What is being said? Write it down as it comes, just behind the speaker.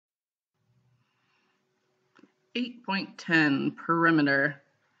8.10, perimeter.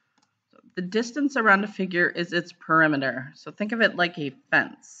 The distance around a figure is its perimeter. So think of it like a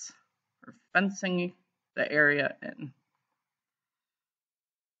fence, or fencing the area in.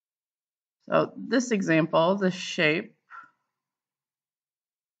 So this example, this shape,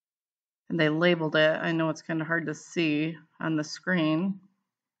 and they labeled it. I know it's kind of hard to see on the screen.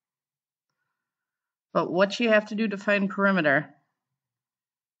 But what you have to do to find perimeter,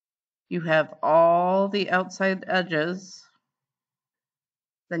 you have all the outside edges,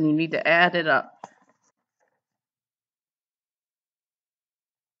 then you need to add it up.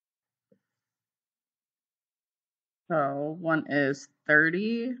 So one is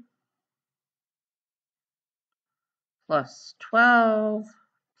 30 plus 12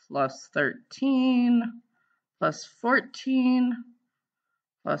 plus 13 plus 14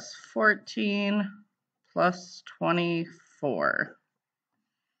 plus 14 plus 24.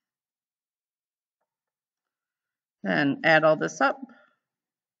 And add all this up.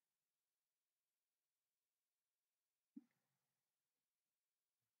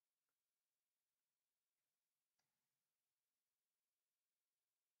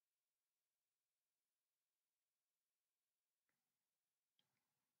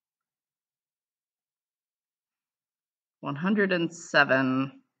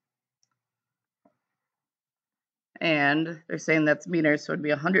 $107. And they're saying that's meters, so it'd be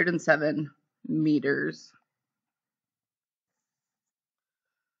 107 meters.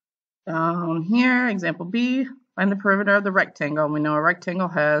 Down here, example B, find the perimeter of the rectangle. We know a rectangle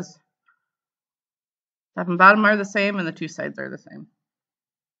has top and bottom are the same and the two sides are the same.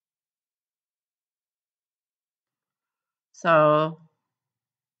 So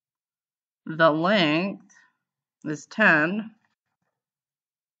the length is 10.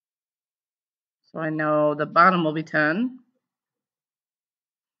 So I know the bottom will be 10.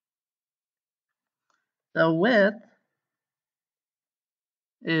 The width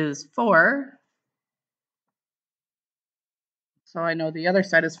is 4. So I know the other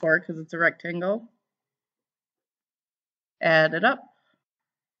side is 4 because it's a rectangle. Add it up.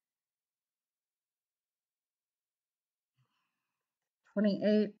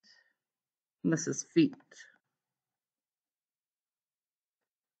 28. And this is feet.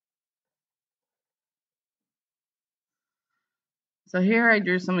 So here I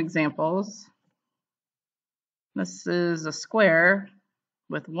drew some examples. This is a square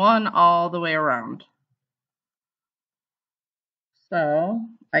with 1 all the way around. So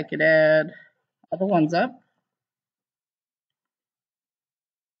I could add all the ones up.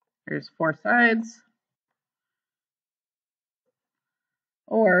 There's 4 sides.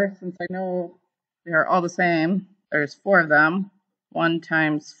 Or, since I know they are all the same, there's 4 of them. 1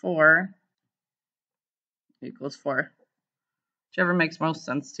 times 4 equals 4. Whichever makes most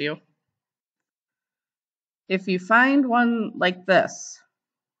sense to you. If you find one like this,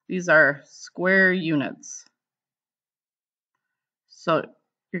 these are square units. So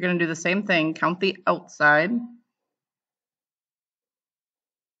you're going to do the same thing. Count the outside.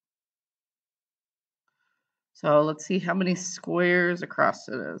 So let's see how many squares across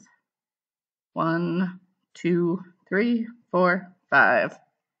it is. 1, 2, 3, 4, 5.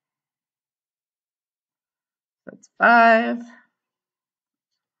 That's 5.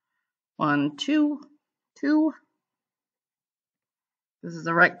 1, 2, 2. This is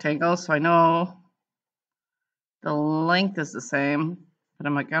a rectangle, so I know the length is the same, but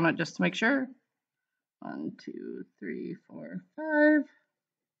I'm going to count it just to make sure. 1, 2, 3, 4, 5.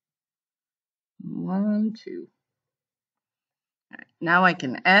 1, 2. All right, now I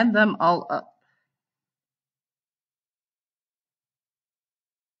can add them all up.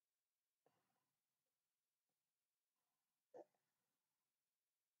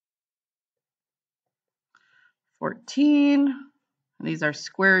 $14. These are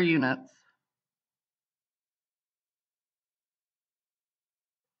square units.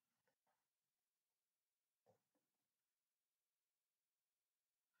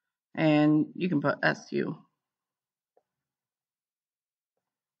 And you can put SU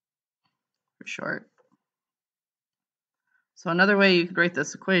for short. So another way you could write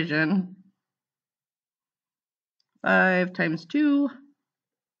this equation, 5 times 2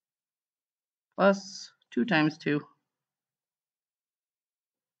 plus 2 times 2.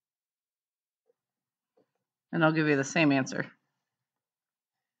 And I'll give you the same answer.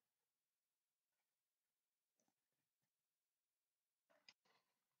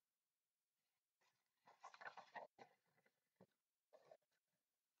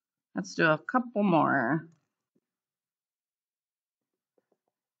 Let's do a couple more.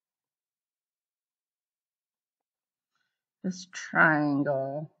 This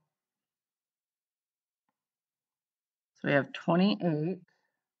triangle. So we have 28,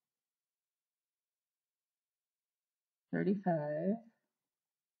 35,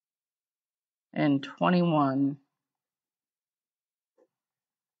 and 21.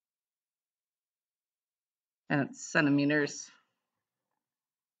 And it's centimeters.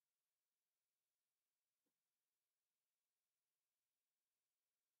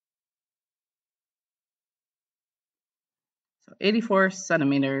 So 84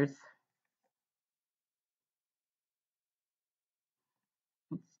 centimeters.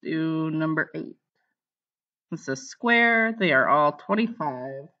 Let's do number 8. It's a square. They are all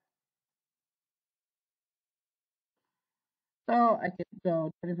 25. So I could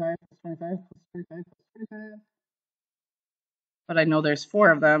go 25 plus 25 plus 25 plus 25. But I know there's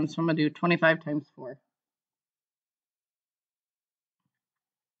 4 of them, so I'm going to do 25 times 4.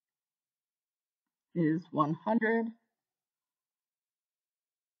 Is 100.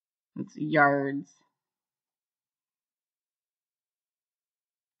 It's yards.